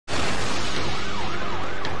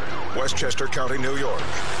Westchester County, New York.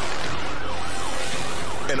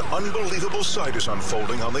 An unbelievable sight is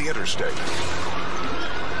unfolding on the interstate.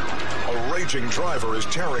 A raging driver is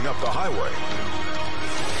tearing up the highway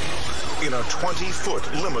in a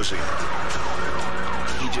 20-foot limousine.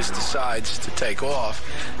 He just decides to take off.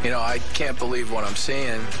 You know, I can't believe what I'm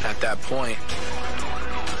seeing at that point.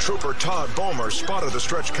 Trooper Todd Bomer spotted the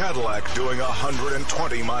stretch Cadillac doing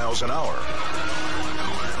 120 miles an hour.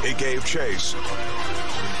 He gave chase,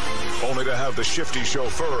 only to have the shifty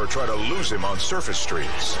chauffeur try to lose him on surface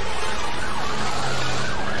streets.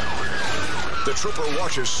 The trooper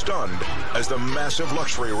watches stunned as the massive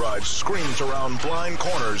luxury ride screams around blind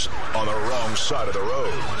corners on the wrong side of the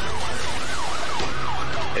road.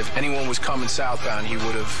 If anyone was coming southbound, he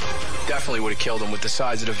definitely would have killed him with the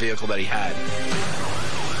size of the vehicle that he had.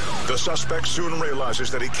 The suspect soon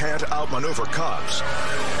realizes that he can't outmaneuver cops,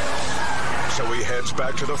 so he heads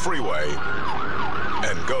back to the freeway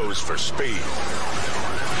and goes for speed.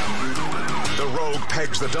 The rogue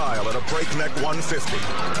pegs the dial at a breakneck 150,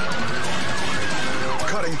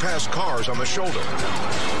 cutting past cars on the shoulder.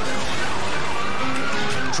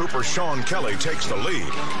 Trooper Sean Kelly takes the lead,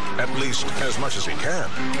 at least as much as he can.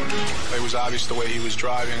 It was obvious the way he was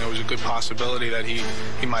driving. There was a good possibility that he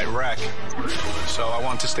might wreck. So I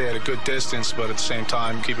wanted to stay at a good distance, but at the same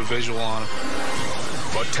time, keep a visual on him.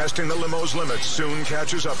 But testing the limo's limits soon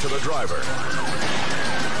catches up to the driver.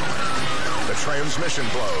 The transmission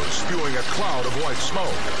blows, spewing a cloud of white smoke.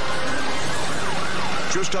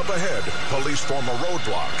 Just up ahead, police form a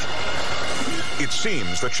roadblock. It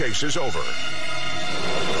seems the chase is over.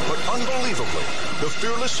 But unbelievably, the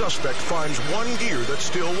fearless suspect finds one gear that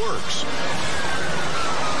still works.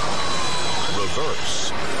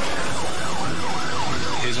 Reverse.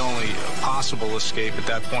 His only possible escape at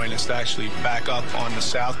that point is to actually back up on the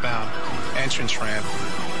southbound entrance ramp.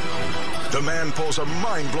 The man pulls a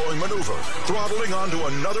mind-blowing maneuver, throttling onto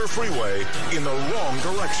another freeway in the wrong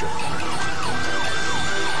direction.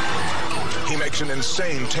 He makes an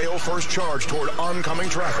insane tail-first charge toward oncoming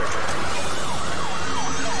traffic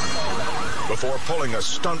before pulling a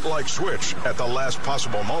stunt-like switch at the last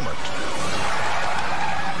possible moment.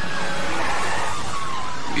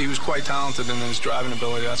 He was quite talented in his driving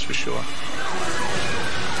ability, that's for sure.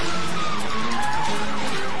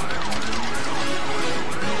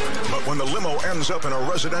 But when the limo ends up in a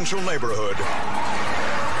residential neighborhood,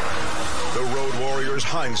 the road warrior's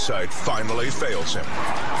hindsight finally fails him.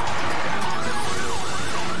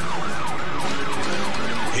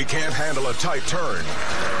 He can't handle a tight turn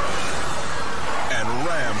and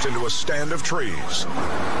rams into a stand of trees.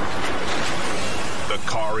 The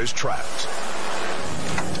car is trapped.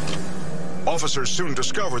 Officers soon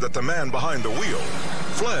discover that the man behind the wheel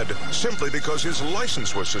fled simply because his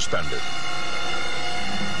license was suspended.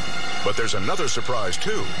 But there's another surprise,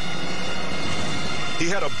 too. He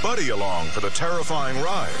had a buddy along for the terrifying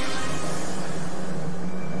ride.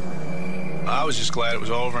 I was just glad it was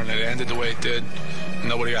over and it ended the way it did.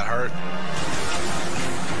 Nobody got hurt.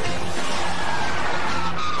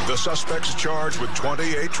 The suspect's charged with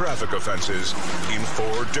 28 traffic offenses in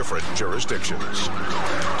 4 different jurisdictions.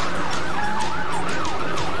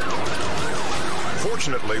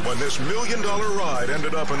 Fortunately, when this million-dollar ride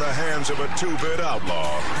ended up in the hands of a 2-bit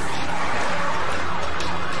outlaw,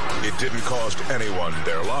 it didn't cost anyone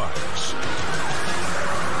their lives.